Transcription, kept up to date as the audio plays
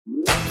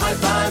High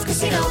Five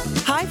Casino.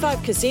 High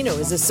Five Casino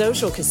is a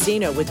social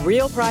casino with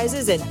real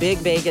prizes and big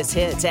Vegas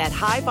hits at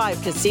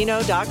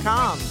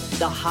highfivecasino.com.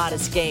 The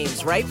hottest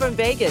games right from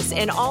Vegas,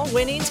 and all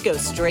winnings go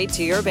straight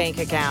to your bank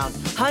account.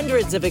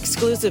 Hundreds of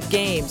exclusive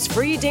games,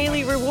 free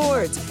daily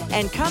rewards,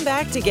 and come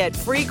back to get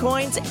free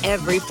coins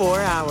every 4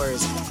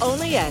 hours.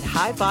 Only at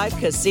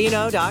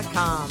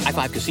highfivecasino.com. High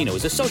Five Casino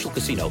is a social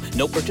casino.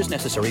 No purchase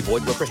necessary.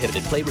 Void where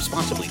prohibited. Play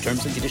responsibly.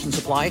 Terms and conditions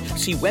apply.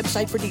 See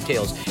website for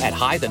details at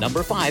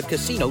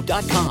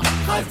high5casino.com.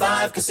 High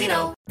Five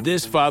Casino.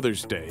 This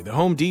Father's Day, the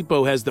Home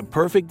Depot has the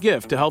perfect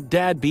gift to help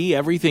Dad be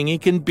everything he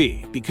can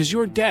be, because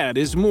your dad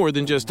is more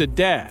than just a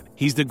dad.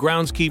 He's the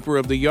groundskeeper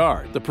of the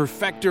yard, the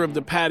perfecter of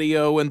the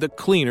patio, and the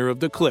cleaner of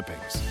the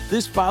clippings.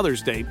 This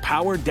Father's Day,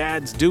 power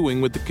Dad's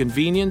doing with the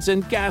convenience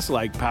and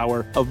gas-like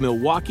power of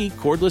Milwaukee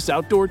cordless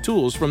outdoor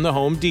tools from the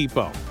Home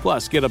Depot.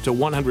 Plus, get up to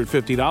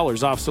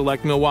 $150 off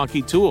select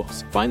Milwaukee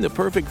tools. Find the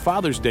perfect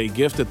Father's Day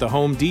gift at the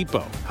Home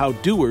Depot. How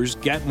doers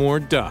get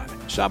more done.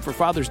 Shop for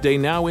Father's Day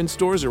now in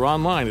stores or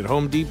online at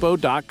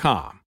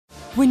homedepot.com.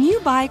 When you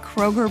buy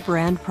Kroger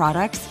brand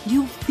products,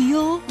 you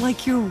feel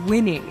like you're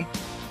winning.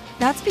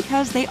 That's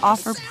because they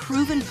offer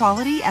proven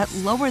quality at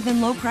lower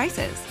than low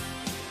prices.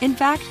 In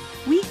fact,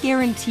 we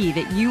guarantee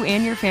that you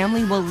and your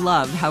family will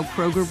love how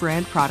Kroger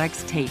brand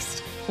products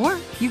taste, or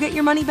you get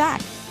your money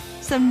back.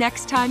 So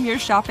next time you're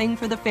shopping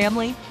for the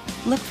family,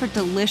 look for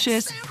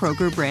delicious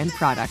Kroger brand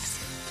products,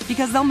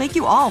 because they'll make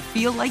you all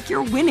feel like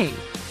you're winning.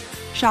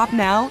 Shop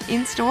now,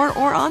 in-store,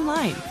 or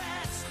online.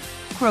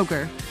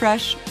 Kroger,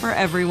 fresh for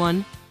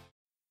everyone.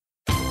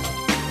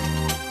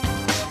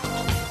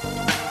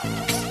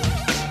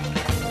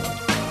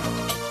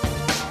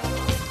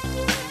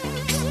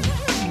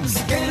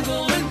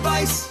 Scandal and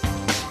vice,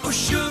 or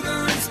sugar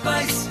and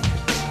spice.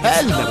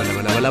 Hello.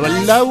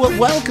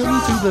 Welcome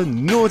to the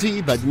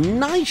Naughty But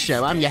Nice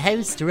Show. I'm your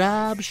host,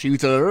 Rob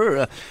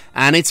Shooter.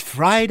 And it's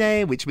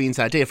Friday, which means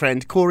our dear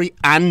friend Corey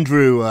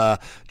Andrew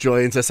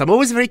joins us. I'm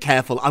always very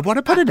careful. I want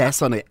to put an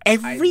S on it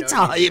every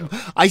time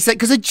I say,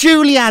 because of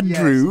Julie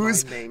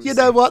Andrews. Yes, you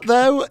know what,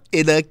 though?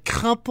 In a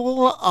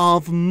couple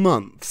of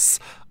months,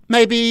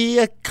 maybe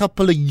a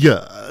couple of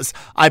years,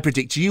 I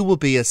predict you will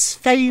be as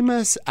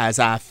famous as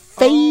our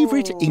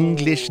favourite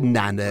English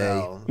nanny.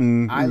 Well,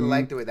 I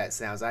like the way that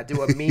sounds. I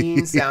do a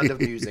mean sound of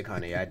music,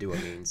 honey. I do a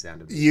mean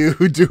sound of music.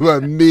 You do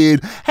a mean.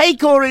 Hey,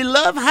 Corey,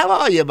 love, how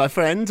are you, my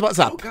friend? What's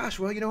up? Oh, gosh.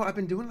 Well, I've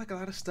been doing like a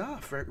lot of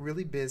stuff.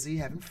 Really busy,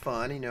 having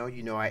fun.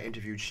 I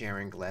interviewed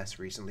Sharon Gless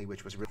recently,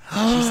 which was really...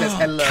 She says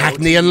hello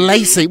Cagney and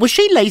Lacey. Was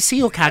she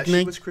Lacey or Cagney?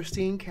 She was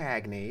Christine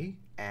Cagney.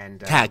 And,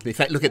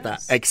 Cagney, look at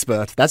that,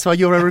 expert. That's why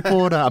you're a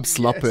reporter. I'm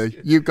sloppy. Yes.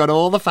 You've got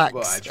all the facts.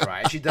 Well, I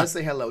try. She does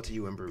say hello to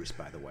you and Bruce,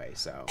 by the way.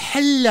 So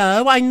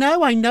hello, I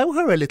know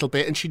her a little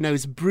bit, and she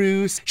knows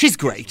Bruce. She's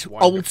great,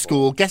 old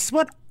school. Guess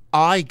what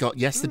I got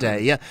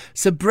yesterday?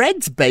 So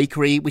Bread's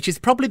Bakery, which is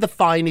probably the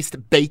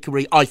finest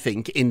bakery, I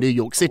think, in New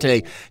York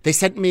City. They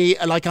sent me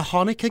like a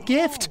Hanukkah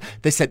gift.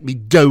 They sent me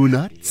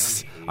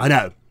donuts. I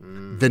know.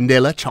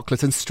 Vanilla,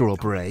 chocolate and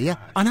strawberry.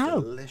 I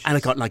know. Delicious. And I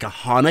got like a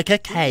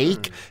Hanukkah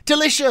cake.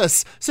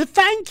 Delicious. So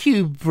thank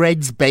you,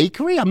 Bread's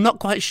Bakery. I'm not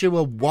quite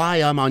sure why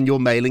I'm on your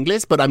mailing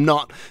list, but I'm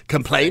not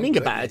complaining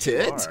about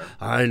it.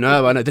 I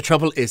know. The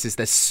trouble is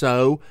there's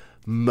so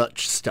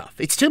much stuff.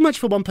 It's too much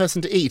for one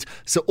person to eat,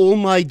 so all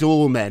my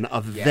doormen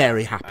are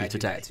very happy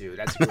today. That too.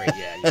 That's great.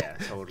 Yeah,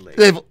 totally.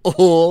 They've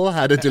all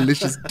had a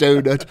delicious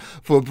donut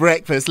for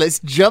breakfast. Let's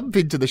jump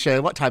into the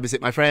show. What time is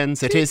it, my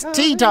friends? It is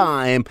tea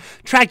time.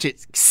 Tragic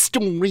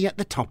story at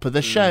the top of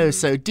the show.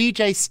 So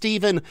DJ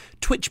Stephen,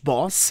 Twitch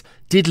boss,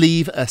 did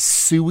leave a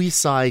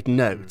suicide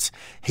note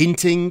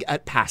hinting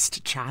at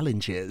past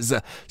challenges.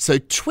 So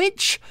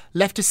Twitch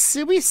left a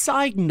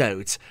suicide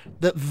note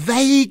that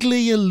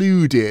vaguely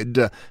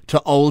alluded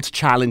to old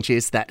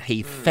challenges that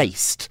he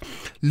faced.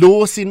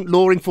 Law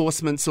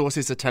enforcement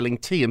sources are telling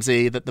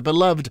TMZ that the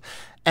beloved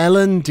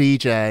Ellen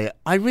DJ,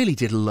 I really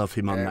did love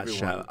him on that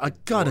show. I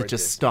gotta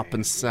just stop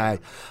and say,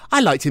 I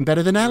liked him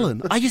better than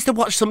Ellen. I used to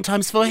watch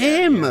sometimes for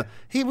him. Yeah.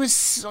 He was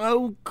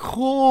so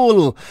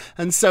cool.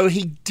 And so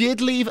he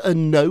did leave a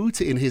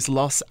note in his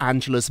Los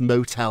Angeles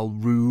motel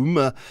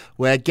room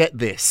where, get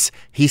this,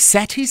 he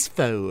set his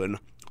phone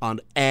on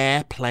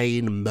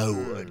airplane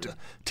mode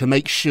to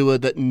make sure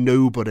that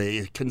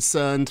nobody,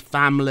 concerned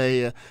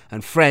family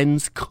and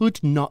friends,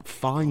 could not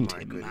find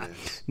him.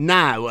 Goodness.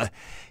 Now,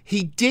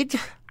 he did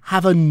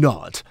have a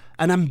nod,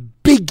 an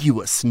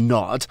ambiguous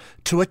nod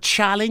to a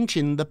challenge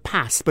in the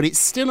past, but it's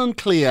still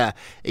unclear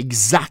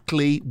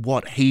exactly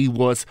what he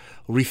was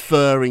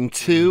referring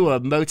to. A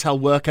motel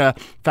worker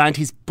found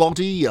his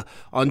body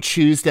on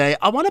Tuesday.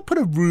 I want to put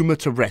a rumour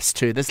to rest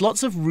too. There's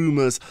lots of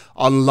rumours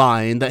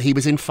online that he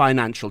was in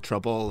financial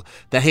trouble,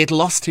 that he had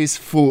lost his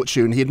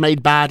fortune, he had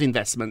made bad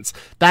investments.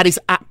 That is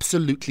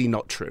absolutely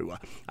not true.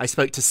 I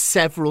spoke to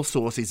several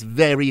sources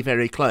very,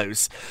 very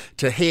close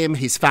to him,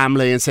 his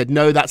family, and said,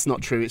 no, that's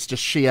not true. It's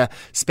just sheer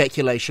speculation.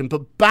 speculation.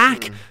 But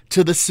back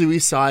to the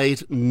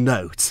suicide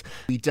note.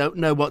 We don't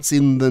know what's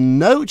in the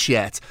note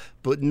yet,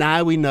 but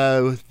now we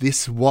know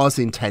this was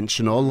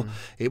intentional.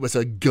 It was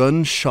a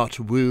gunshot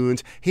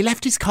wound. He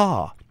left his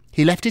car.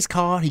 He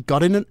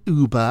got in an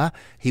Uber,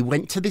 he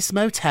went to this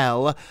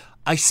motel.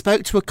 I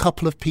spoke to a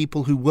couple of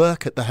people who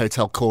work at the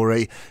hotel,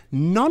 Corey.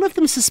 None of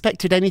them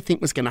suspected anything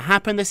was going to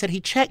happen. They said he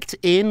checked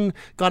in,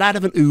 got out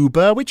of an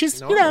Uber, which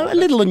is, a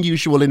little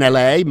unusual in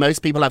LA.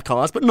 Most people have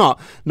cars, but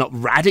not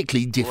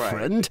radically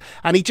different. Right.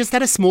 And he just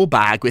had a small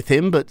bag with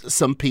him, but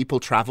some people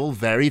travel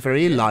very,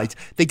 very light.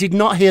 They did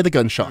not hear the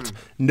gunshot.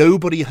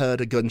 Nobody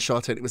heard a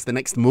gunshot, and it was the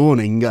next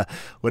morning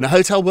when a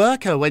hotel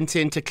worker went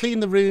in to clean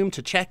the room,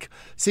 to check,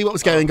 see what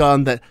was going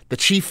on, that the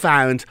chief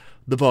found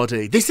the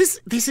body. This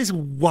is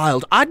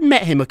wild. I'd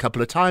met him a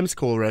couple of times,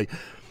 Corey.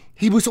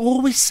 He was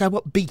always so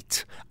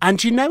upbeat.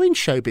 And in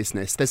show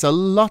business, there's a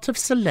lot of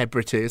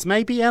celebrities,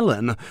 maybe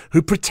Ellen,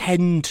 who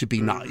pretend to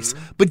be nice.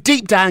 But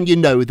deep down,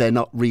 they're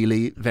not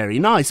really very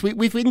nice.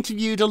 We've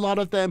interviewed a lot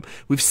of them.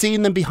 We've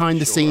seen them behind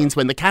the scenes.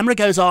 When the camera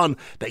goes on,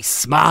 they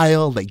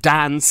smile, they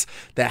dance.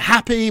 They're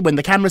happy when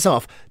the camera's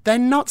off. They're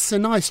not so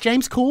nice.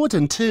 James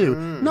Corden, too.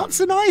 Not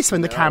so nice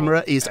when the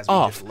camera is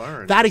off.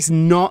 That is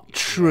not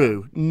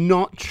true.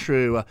 Not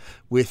true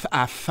with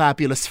our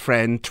fabulous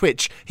friend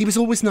Twitch. He was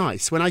always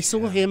nice. When I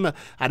saw him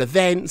at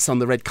events, on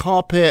the red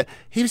carpet,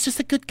 he was just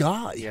a good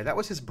guy. Yeah, that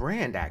was his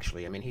brand,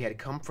 actually. I mean, he had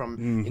come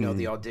from,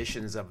 the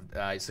auditions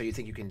of So You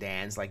Think You Can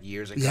Dance, like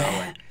years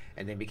ago,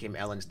 and then became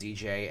Ellen's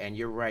DJ. And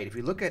you're right. If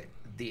you look at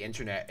the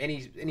internet,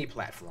 any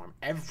platform,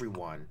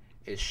 everyone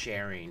is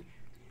sharing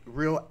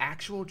real,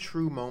 actual,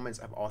 true moments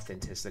of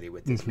authenticity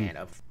with this man.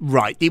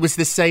 Right, it was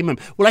the same.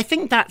 Well, I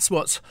think that's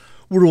what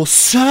we're all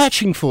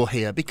searching for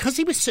here, because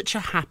he was such a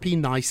happy,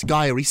 nice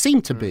guy, or he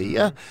seemed to be.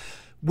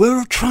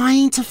 We're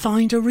trying to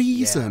find a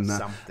reason.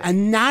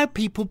 And now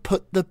people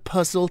put the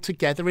puzzle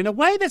together in a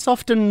way that's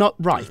often not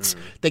right.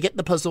 They get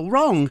the puzzle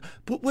wrong,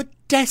 but we're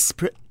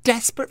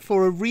desperate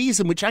for a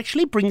reason, which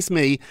actually brings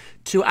me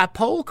to our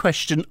poll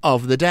question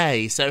of the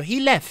day. So he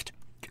left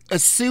a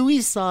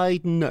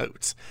suicide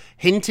note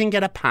hinting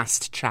at a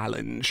past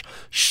challenge.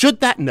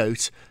 Should that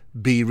note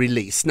be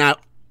released? Now,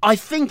 I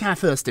think our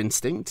first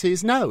instinct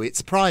is no,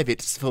 it's private,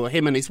 it's for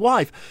him and his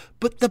wife.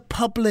 But the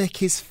public,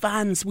 his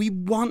fans, we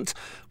want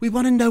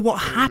to know what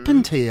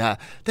happened here.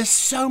 There's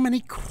so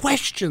many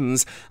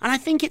questions. And I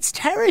think it's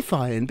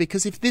terrifying,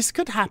 because if this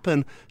could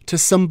happen to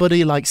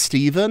somebody like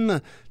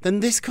Stephen, then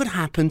this could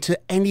happen to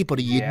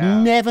anybody. You'd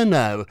never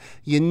know.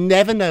 You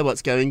never know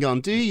what's going on,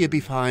 do you?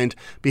 Behind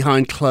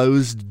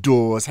closed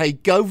doors. Hey,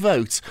 go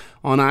vote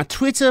on our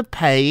Twitter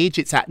page.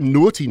 It's at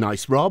Naughty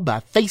Nice Rob.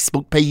 Our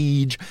Facebook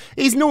page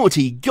is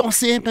Naughty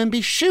Gossip. And be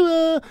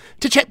sure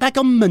to check back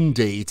on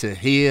Monday to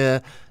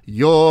hear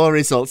your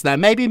results. Now,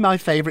 maybe my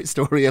favourite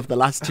story of the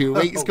last 2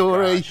 weeks,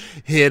 Corey.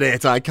 Hear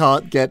it. I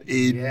can't get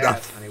enough.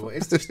 Yes, honey. Well,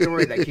 it's the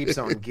story that keeps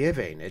on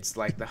giving. It's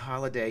like the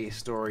holiday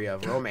story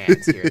of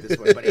romance here this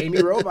way. But Amy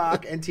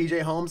Robach and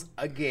TJ Holmes,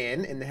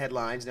 again, in the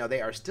headlines. Now,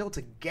 they are still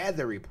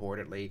together,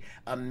 reportedly,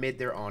 amid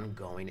their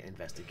ongoing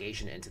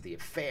investigation into the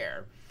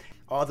affair.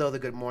 Although the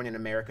Good Morning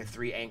America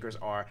 3 anchors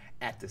are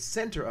at the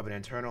center of an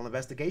internal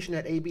investigation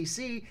at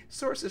ABC,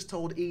 sources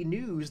told E!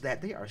 News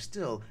that they are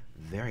still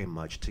very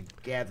much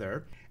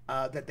together,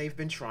 that they've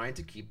been trying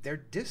to keep their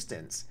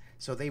distance.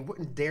 So they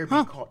wouldn't dare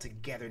be caught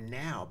together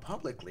now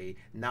publicly,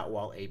 not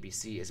while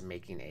ABC is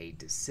making a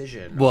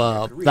decision.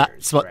 Well,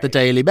 that's what the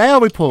Daily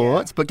Mail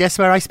reports. But guess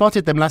where I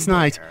spotted them last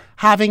night?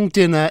 Having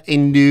dinner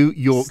in New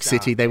York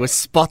City. They were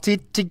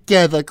spotted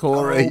together,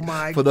 Corey,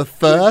 for the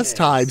first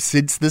time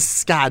since the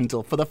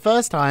scandal. For the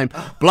first time,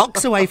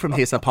 blocks away from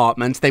his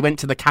apartment, they went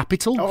to the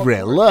Capitol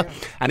Grill,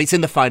 and it's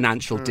in the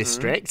financial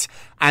district.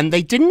 And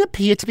they didn't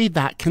appear to be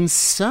that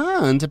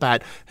concerned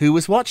about who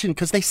was watching,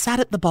 because they sat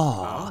at the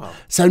bar.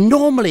 So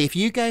normally, if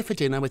you go for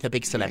dinner with a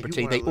big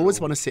celebrity, they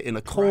always want to sit in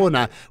a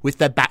corner with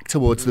their back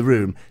towards the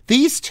room.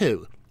 These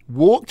two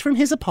walked from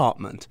his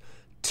apartment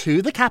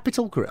to the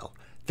Capitol Grill.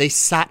 They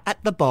sat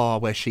at the bar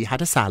where she had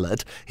a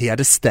salad. He had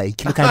a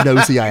steak. Look how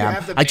nosy I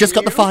am. I just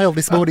got the file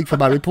this morning from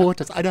my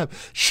reporters. I know.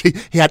 She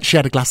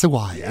had a glass of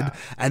wine.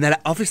 And then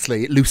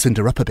obviously it loosened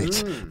her up a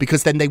bit,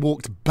 because then they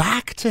walked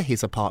back to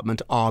his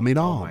apartment arm in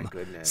arm. Oh my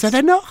goodness. So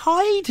they're not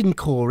hiding,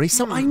 Corey.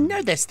 So I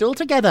know they're still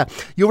together.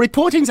 Your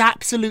reporting's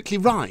absolutely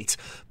right.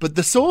 But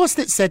the source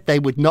that said they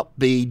would not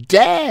be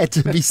dare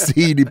to be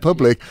seen in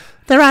public,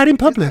 they're out in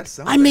public.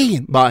 I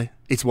mean,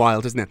 it's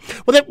wild, isn't it?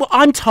 Well,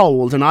 I'm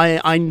told, and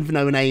I've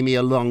known Amy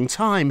a long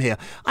time here,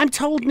 I'm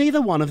told neither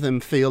one of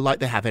them feel like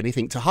they have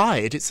anything to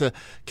hide. It's a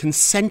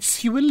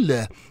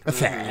consensual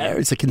affair.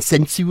 It's a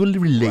consensual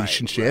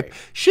relationship.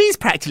 Right. She's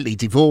practically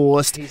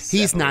divorced.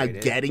 He's now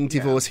getting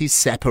divorced. He's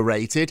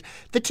separated.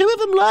 The two of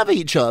them love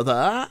each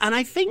other, and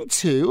I think,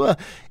 too,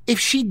 if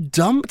she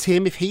dumped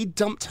him, if he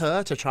dumped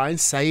her to try and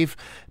save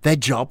their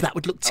job, that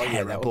would look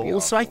terrible. be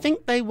So I awful.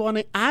 think they want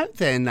it out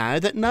there now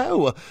that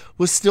no,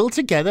 we're still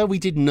together. We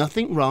did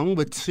nothing wrong.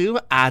 We're two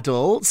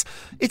adults.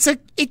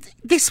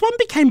 This one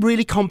became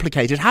really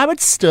complicated. Howard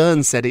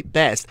Stern said it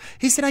best.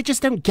 He said, "I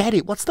just don't get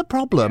it. What's the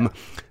problem?"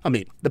 I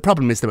mean, the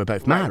problem is they were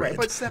both married,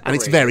 but and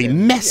it's very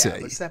separated, messy. Yeah,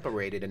 but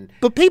separated and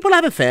But people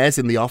have affairs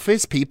in the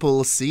office.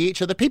 People see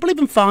each other. People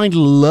even find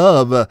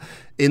love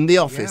in the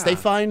office. They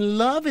find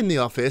love in the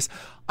office.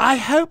 I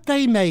hope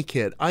they make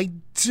it. I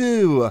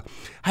do.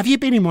 Have you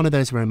been in one of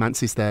those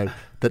romances, though,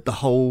 that the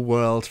whole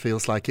world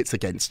feels like it's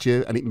against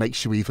you and it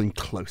makes you even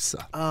closer?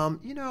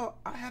 You know,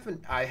 I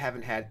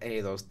haven't had any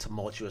of those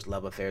tumultuous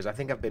love affairs. I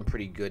think I've been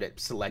pretty good at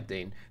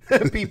selecting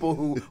people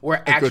who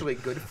were actually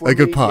good for me. a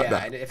good partner.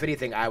 Yeah, and if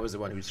anything, I was the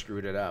one who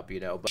screwed it up, you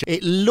know. But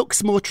It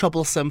looks more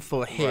troublesome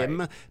for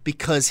him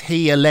because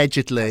he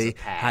allegedly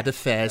had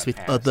affairs with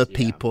other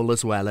people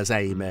as well as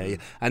Amy.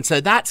 And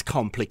so that's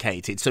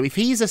complicated. So if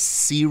he's a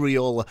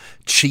serial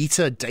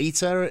cheater,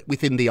 dater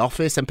within the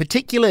office, and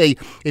particularly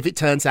if it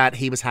turns out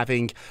he was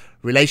having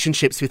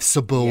relationships with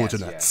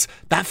subordinates,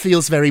 that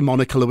feels very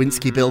Monica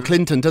Lewinsky, Bill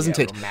Clinton, doesn't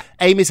it?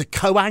 Amy's a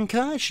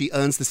co-anchor. She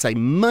earns the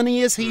same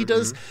money as he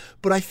does.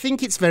 But I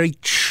think it's very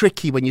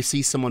tricky when you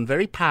see someone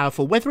very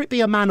powerful, whether it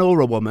be a man or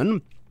a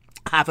woman,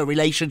 have a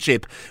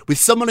relationship with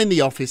someone in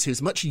the office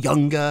who's much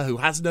younger, who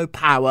has no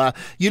power.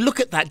 You look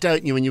at that,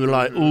 don't you? And you were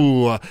like,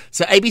 ooh.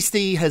 So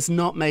ABC has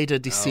not made a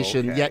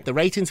decision yet. The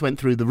ratings went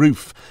through the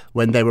roof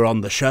when they were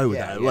on the show,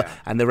 though.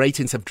 And the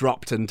ratings have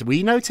dropped. And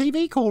we know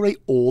TV, Corey,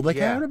 all they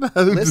care about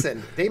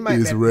listen, they might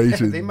is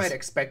ratings. they might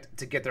expect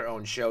to get their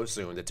own show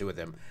soon, the two of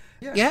them.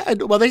 Yeah,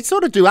 and, well, they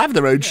sort of do have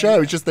their own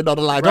show, it's just they're not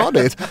allowed on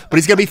it. But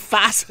it's going to be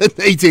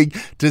fascinating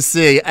to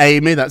see.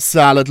 Amy, that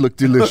salad looked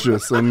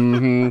delicious. I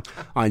know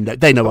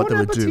they know what they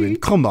were doing.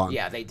 Come on.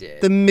 Yeah, they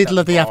did. The middle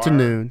of the bar.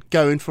 afternoon,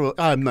 going for,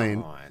 I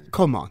mean,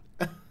 come on.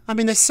 I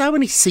mean, there's so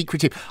many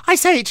secretive. I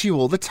say it to you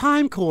all the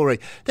time, Corey.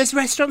 There's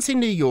restaurants in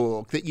New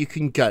York that you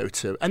can go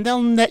to, and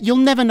you'll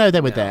never know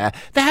they were there.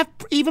 They have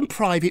even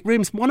private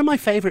rooms. One of my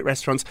favourite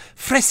restaurants,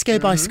 Fresco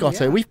by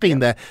Scotto. We've been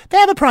there. They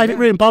have a private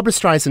room. Barbara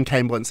Streisand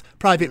came once.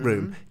 Private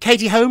room.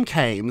 Katie Holmes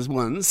came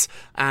once,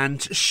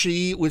 and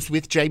she was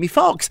with Jamie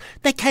Foxx.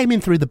 They came in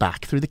through the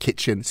back, through the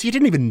kitchen, so you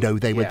didn't even know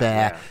they were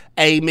there.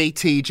 Amy,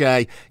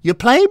 TJ, you're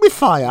playing with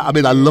fire. I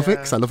mean, I love it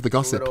because I love the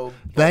gossip.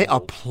 They are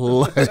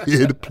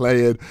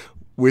playing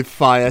with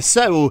fire.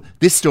 So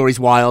this story's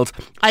wild.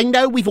 I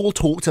know we've all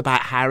talked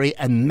about Harry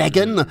and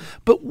Meghan,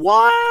 but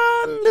one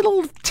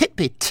little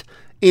tidbit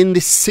in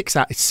this 6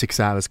 hours. It's 6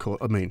 hours.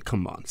 I mean,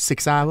 come on,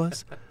 6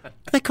 hours.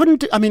 They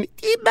couldn't do. I mean,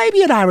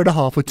 maybe an hour and a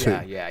half or two.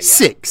 Yeah.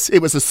 6. It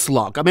was a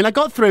slog. I mean, I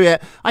got through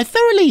it. I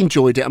thoroughly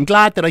enjoyed it. I'm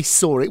glad that I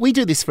saw it. We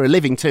do this for a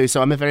living too,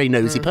 so I'm a very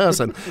nosy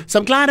person. So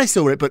I'm glad I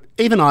saw it. But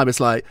even I was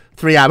like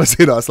 3 hours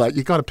in. I was like,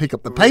 you got to pick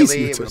up the pace.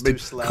 Really? You It two. was I mean, too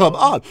slow? come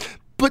on.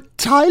 But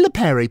Tyler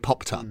Perry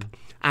popped up.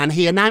 And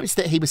he announced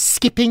that he was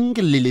skipping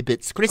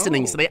Lilibet's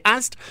christening. So they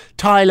asked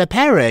Tyler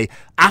Perry,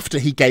 after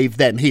he gave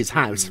them his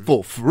house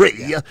for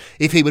free,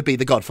 if he would be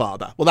the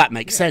godfather. Well, that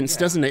makes sense,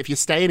 doesn't it? If you're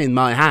staying in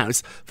my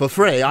house for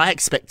free, I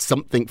expect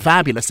something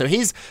fabulous. So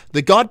he's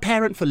the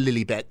godparent for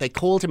Lilibet. They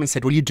called him and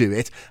said, will you do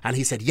it? And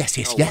he said,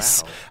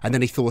 yes. Wow. And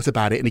then he thought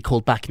about it and he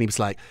called back and he was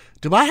like,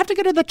 do I have to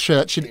go to the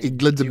church in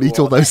England and meet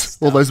all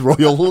those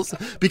royals?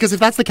 Because if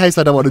that's the case,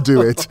 I don't want to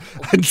do it.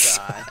 And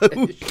so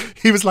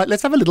he was like,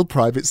 let's have a little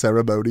private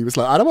ceremony. He was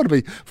like, I don't want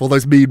to be for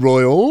those mean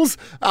royals.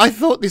 I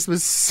thought this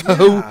was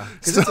so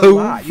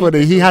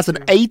funny. He has an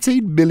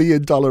 $18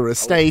 million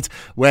estate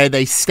where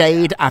they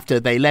stayed after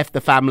they left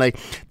the family.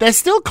 They're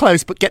still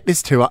close, but get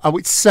this too. Oh,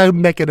 it's so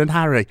Meghan and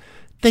Harry.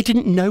 They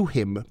didn't know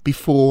him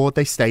before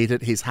they stayed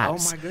at his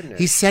house. Oh, my goodness.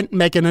 He sent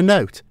Meghan a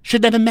note.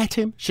 She'd never met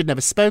him. She'd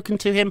never spoken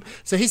to him.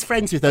 So he's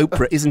friends with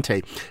Oprah, isn't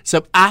he?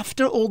 So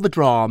after all the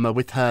drama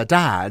with her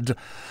dad,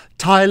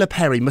 Tyler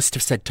Perry must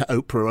have said to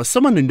Oprah or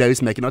someone who knows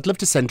Meghan, I'd love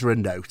to send her a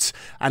note.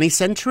 And he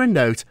sent her a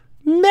note.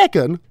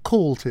 Meghan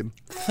called him.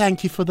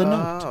 Thank you for the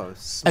note.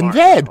 Smart And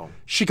then girl.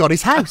 she got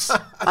his house.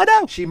 I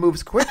know. She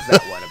moves quick,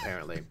 that one,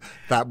 apparently.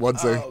 That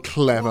one's a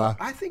clever. Well,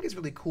 I think it's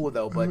really cool,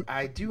 though, but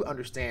I do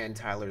understand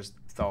Tyler's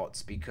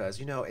thoughts because,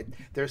 you know,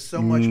 there's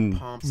so much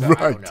pomp. So I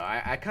don't know.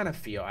 I kind of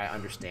feel I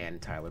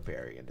understand Tyler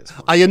Perry in this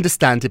one. I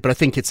understand it, but I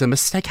think it's a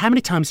mistake. How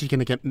many times are you going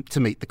to get to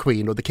meet the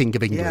Queen or the King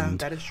of England?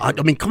 that is true.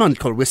 I mean, come on,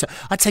 Corey.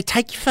 I'd say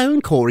take your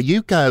phone, Corey.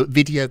 You go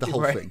video the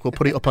whole thing. We'll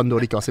put it up on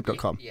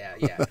naughtygossip.com. Yeah.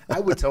 I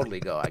would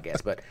totally go, I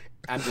guess, but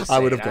I'm just saying.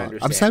 I would have gone.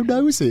 I'm so understand.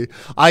 nosy.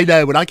 I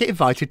know when I get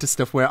invited to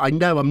stuff where I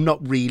know I'm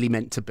not really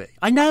meant to be.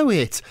 I know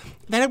it.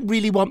 They don't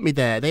really want me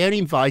there. They only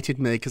invited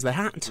me because they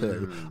had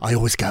to. I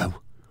always go.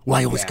 Well,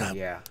 I always go.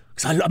 Yeah.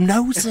 Because I'm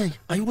nosy.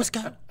 I always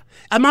go.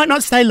 I might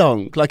not stay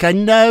long. Like, I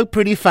know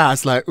pretty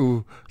fast, like,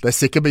 ooh, they're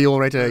sick of me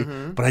already.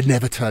 But I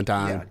never turn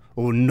down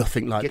or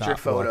nothing like Get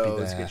that. your or I'd be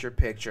photos, there. get your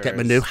pictures. Get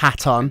my new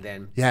hat on.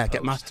 and then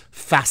Get my post.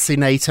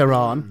 fascinator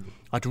on.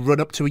 I'd run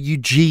up to a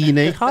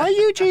Eugenie. Hi,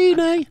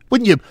 Eugenie.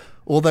 Wouldn't you?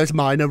 All those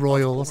minor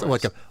royals. Oh,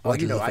 I'd go, oh,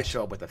 I'd you know, love I it.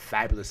 show up with a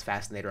fabulous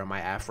fascinator on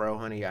my afro,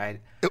 honey. I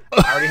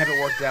I already have it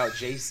worked out.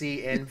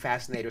 JC in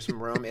Fascinators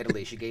from Rome,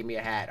 Italy. She gave me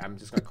a hat. I'm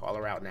just going to call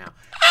her out now.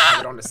 I have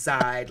it on the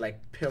side, like,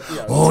 Oh,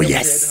 tilted,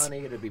 yes.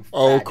 honey. It'll be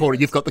Oh, fabulous. Corey,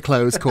 you've got the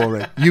clothes,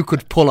 Corey. You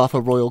could pull off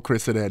a royal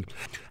christening.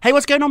 Hey,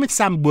 what's going on with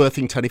Sam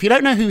Worthington? If you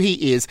don't know who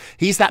he is,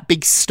 he's that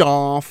big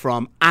star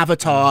from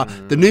Avatar.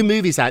 The new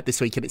movie's out this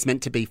week, and it's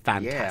meant to be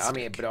fantastic. Yeah, I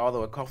mean, but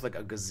although it costs like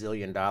 $1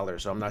 gazillion,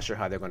 so I'm not sure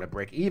how they're going to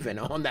break even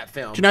on that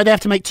film. Do you know they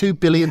have to make $2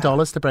 billion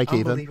to break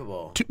even?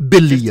 Unbelievable. $2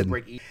 billion.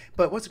 Break even.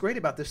 But what's great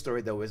about this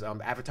story, though, is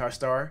Avatar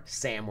star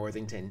Sam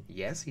Worthington,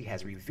 yes, he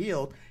has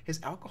revealed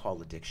his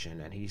alcohol addiction.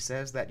 And he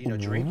says that,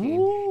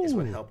 drinking is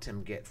what helped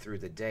him get through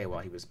the day while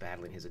he was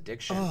battling his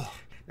addiction.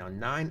 Now,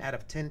 9 out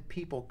of 10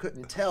 people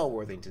couldn't tell,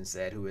 Worthington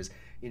said, who is,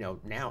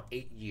 now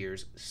 8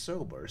 years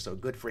sober. So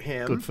good for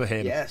him. Good for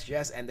him.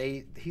 Yes. And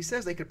he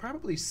says they could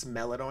probably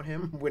smell it on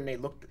him when they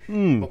looked.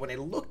 But when they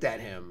looked at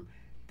him,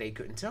 they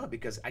couldn't tell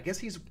because I guess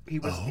he's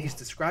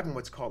describing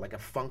what's called like a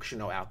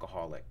functional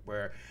alcoholic,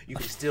 where you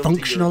can still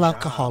functional do your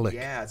alcoholic.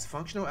 Job. Yeah, it's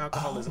functional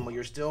alcoholism where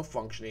you're still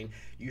functioning.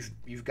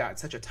 You've got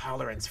such a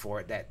tolerance for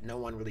it that no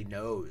one really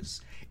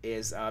knows.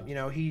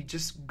 He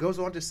just goes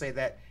on to say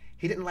that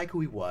he didn't like who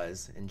he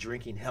was, and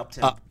drinking helped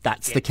him.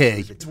 That's get the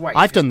key. through the-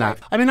 I've done that.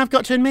 I mean, I've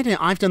got to admit it.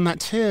 I've done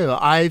that too.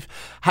 I've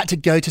had to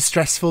go to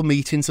stressful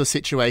meetings or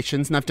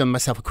situations, and I've done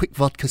myself a quick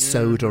vodka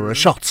soda or a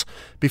shot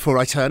before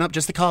I turn up,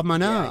 just to calm my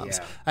nerves.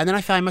 yeah. And then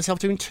I find myself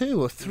doing 2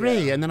 or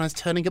 3, and then I was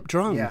turning up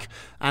drunk.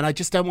 And I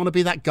just don't want to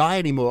be that guy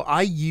anymore.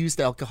 I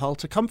used alcohol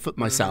to comfort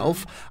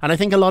myself, and I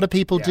think a lot of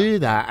people do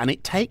that. And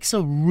it takes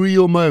a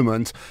real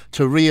moment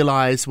to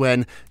realise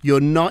when you're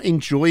not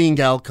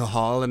enjoying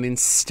alcohol, and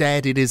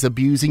instead it is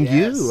abusing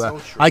you. so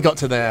true. I got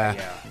to there.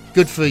 Yeah.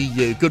 Good for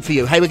you. Good for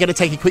you. Hey, we're going to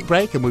take a quick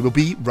break and we will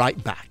be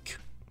right back.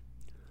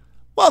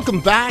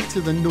 Welcome back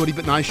to the Naughty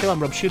But Nice Show. I'm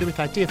Rob Shooter with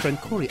our dear friend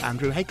Corey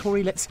Andrew. Hey,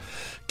 Corey, let's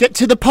get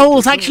to the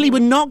polls. Actually, we're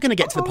not going to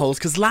get to the polls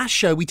because last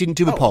show we didn't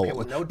do a poll. okay,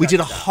 well, no we did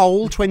a doubt.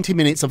 whole 20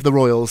 minutes of the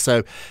Royals.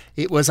 So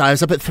I was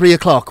up at 3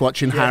 o'clock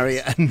watching Harry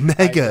and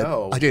Meghan.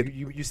 know. I did.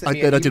 You sent I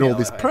me did. an I did all email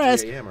this at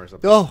press. 3 a.m. or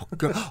something. Oh,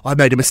 God. I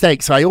made a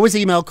mistake. So I always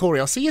email Corey,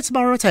 I'll see you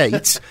tomorrow at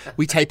 8.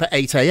 We tape at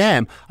 8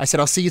 a.m. I said,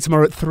 I'll see you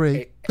tomorrow at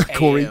 3.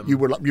 Corey, you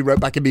wrote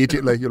back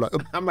immediately. You're like,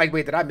 I'm like,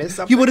 wait, did I miss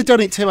something? you would have done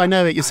it too. I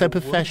know it. You're so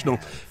professional.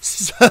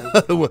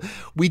 So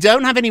we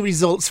don't have any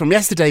results from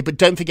yesterday, but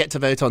don't forget to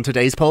vote on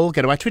today's poll.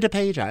 Go to our Twitter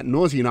page at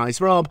Naughty Nice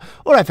Rob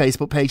or our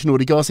Facebook page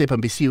Naughty Gossip, and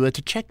be sure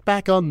to check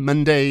back on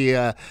Monday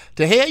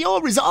to hear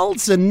your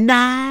results. And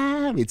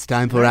now it's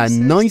time for our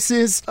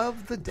nicest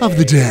of the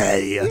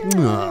day. Yes.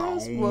 Oh.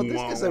 Well,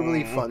 this is a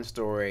really fun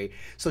story.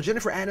 So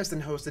Jennifer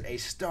Aniston hosted a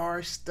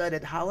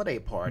star-studded holiday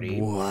party.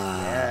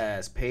 Wow.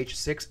 Yes, Page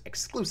 6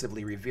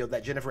 exclusively revealed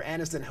that Jennifer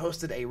Aniston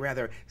hosted a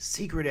rather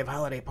secretive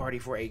holiday party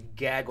for a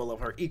gaggle of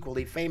her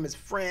equally famous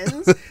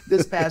friends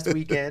this past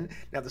weekend.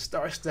 Now, the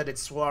star-studded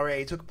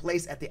soiree took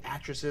place at the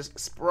actress's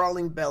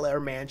sprawling Bel Air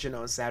mansion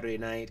on Saturday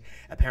night.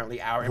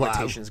 Apparently, our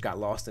invitations got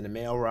lost in the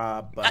mail,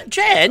 Rob. But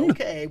Jen?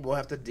 okay, we'll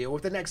have to deal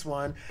with the next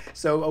one.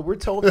 So we're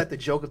told that the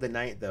joke of the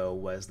night, though,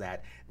 was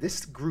that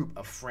this group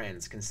of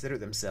friends consider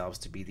themselves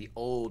to be the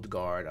old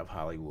guard of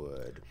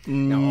Hollywood.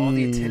 Now, all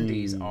the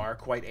attendees are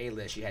quite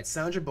A-list. You had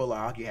Sandra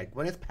Bullock, you had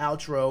Gwyneth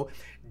Paltrow,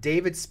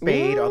 David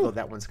Spade, although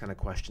that one's kind of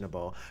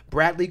questionable,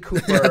 Bradley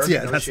Cooper,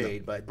 no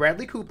shade, but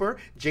Bradley Cooper,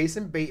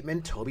 Jason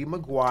Bateman, Tobey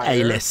Maguire,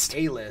 A-list.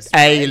 A-list,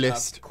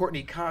 A-list.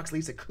 Courtney Cox,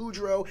 Lisa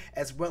Kudrow,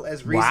 as well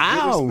as Reese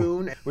Wow.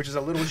 Witherspoon, which is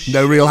a little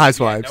No Real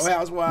Housewives. no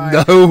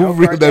Housewives, No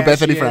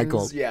Bethany Kardashians.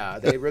 Frankel. Yeah,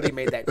 they really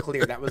made that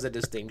clear. That was a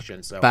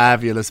distinction. So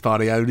Fabulous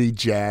party, only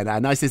Jen.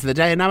 Our nicest of the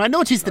day. And now our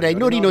naughtiest today,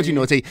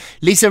 naughty.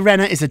 Lisa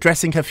Renner is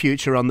addressing her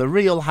future on The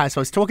Real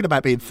Housewives, talking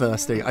about being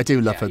thirsty. I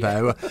do love her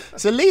though.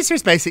 So Lisa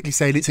is basically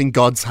saying it's in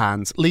God's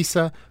hands.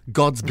 Lisa,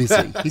 God's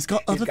busy. He's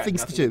got other got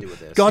things to nothing do. to do with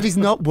this. God is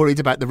not worried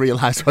about The Real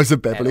Housewives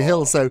of Beverly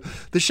Hills. So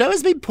the show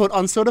has been put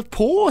on sort of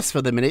pause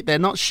for the minute. They're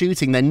not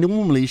shooting. They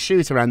normally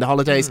shoot around the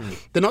holidays.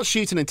 They're not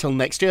shooting until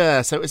next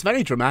year. So it was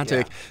very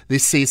dramatic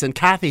this season.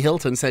 Kathy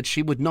Hilton said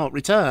she would not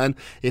return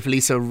if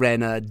Lisa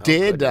Renner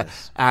did.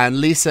 And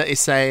Lisa is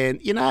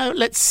saying,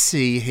 let's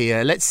see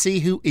here. Let's see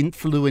who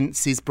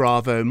influences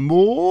Bravo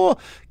more,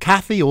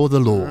 Kathy or the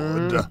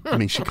Lord. I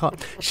mean,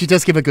 she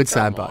does give a good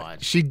soundbite.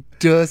 She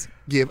does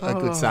give a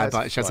good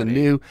soundbite. She has a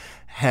new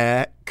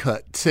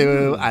haircut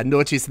too. And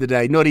naughtiest of the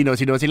day, naughty.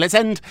 Let's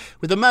end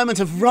with a moment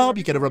of Rob.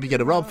 You get a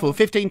Rob for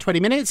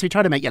 15-20 minutes. We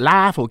try to make you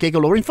laugh or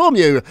giggle or inform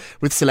you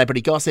with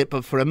celebrity gossip,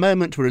 but for a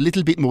moment we're a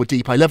little bit more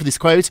deep. I love this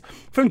quote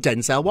from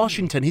Denzel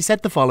Washington. He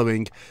said the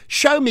following: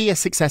 show me a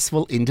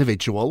successful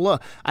individual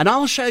and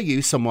I'll show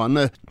you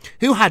someone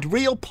who had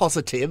real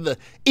positive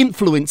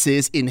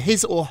influences in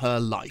his or her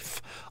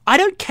life. I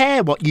don't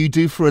care what you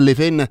do for a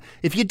living.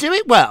 If you do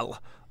it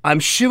well, I'm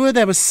sure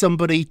there was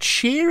somebody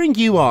cheering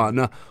you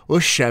on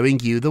or showing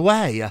you the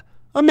way.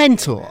 A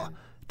mentor. Amen.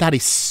 That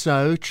is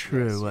so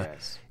true.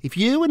 Yes. If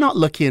you were not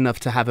lucky enough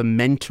to have a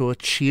mentor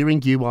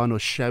cheering you on or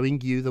showing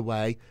you the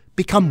way,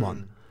 become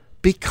one.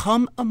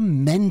 Become a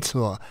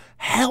mentor.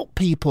 Help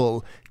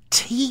people.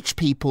 teach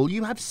people.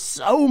 You have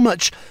so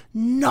much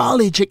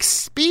knowledge,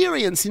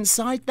 experience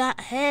inside that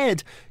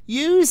head.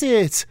 Use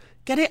it.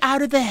 Get it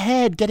out of the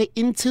head. Get it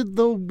into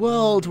the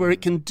world where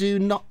it can do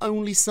not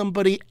only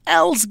somebody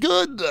else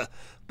good,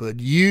 but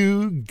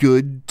you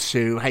good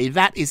too. Hey,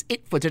 that is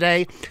it for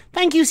today.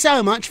 Thank you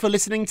so much for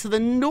listening to the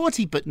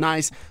Naughty But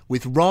Nice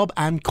with Rob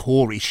and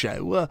Corey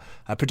show,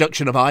 a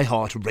production of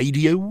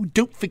iHeartRadio.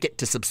 Don't forget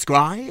to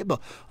subscribe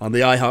on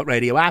the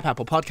iHeartRadio app,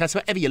 Apple Podcasts,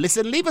 wherever you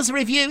listen. Leave us a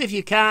review if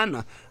you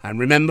can. And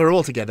remember,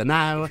 all together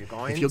now,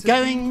 if you're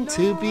going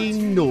to be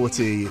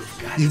naughty,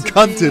 you've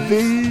got to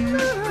be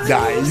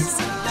nice.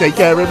 Take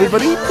care,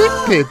 everybody. Pip,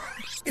 pip.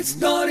 It's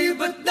Naughty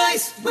But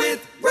Nice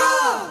with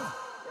Rob.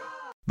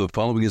 The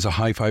following is a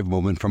high five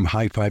moment from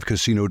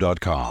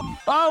highfivecasino.com.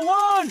 I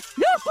won!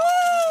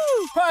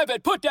 Yahoo!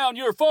 Private, put down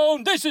your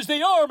phone. This is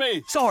the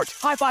Army. Sarge,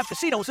 High Five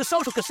Casino is a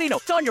social casino.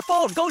 It's on your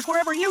phone. Goes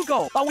wherever you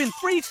go. I win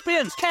free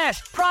spins,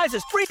 cash,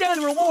 prizes, free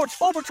daily rewards,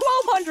 over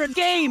 1,200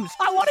 games.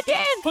 I won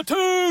again.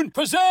 Platoon,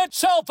 present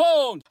cell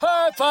phone.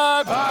 High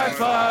Five. High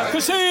Five.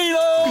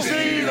 Casino.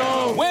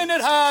 Casino. Win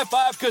at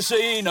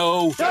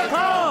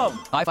highfivecasino.com.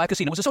 High Five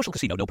Casino is a social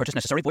casino. No purchase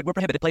necessary. Void where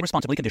prohibited. Play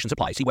responsibly. Conditions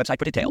apply. See website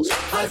for details.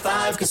 High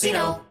Five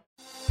Casino.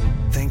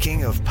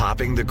 Thinking of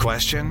popping the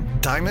question?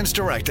 Diamonds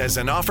Direct has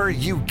an offer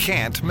you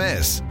can't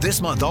miss.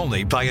 This month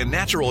only, buy a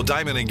natural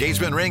diamond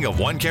engagement ring of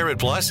 1 carat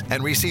plus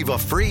and receive a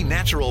free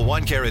natural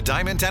 1 carat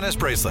diamond tennis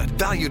bracelet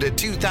valued at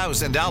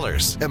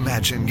 $2,000.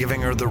 Imagine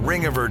giving her the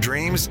ring of her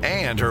dreams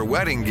and her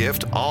wedding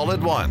gift all at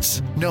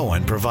once. No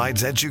one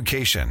provides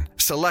education,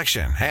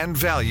 selection, and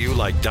value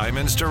like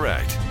Diamonds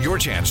Direct. Your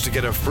chance to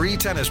get a free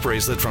tennis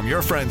bracelet from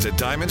your friends at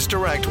Diamonds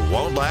Direct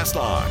won't last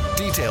long.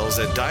 Details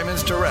at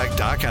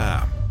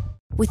diamondsdirect.com.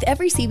 With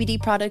every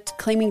CBD product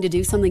claiming to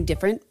do something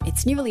different,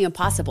 it's nearly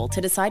impossible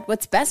to decide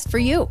what's best for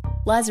you.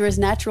 Lazarus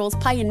Naturals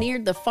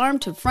pioneered the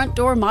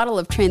farm-to-front-door model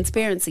of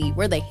transparency,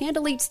 where they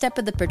handle each step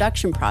of the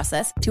production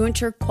process to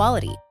ensure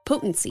quality,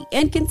 potency,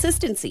 and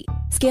consistency.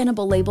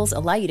 Scannable labels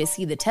allow you to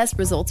see the test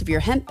results of your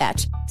hemp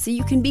batch, so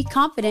you can be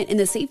confident in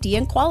the safety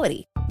and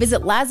quality.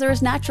 Visit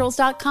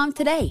LazarusNaturals.com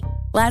today.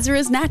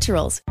 Lazarus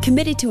Naturals,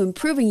 committed to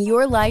improving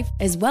your life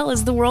as well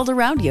as the world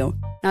around you.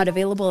 Not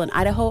available in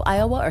Idaho,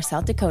 Iowa, or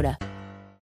South Dakota.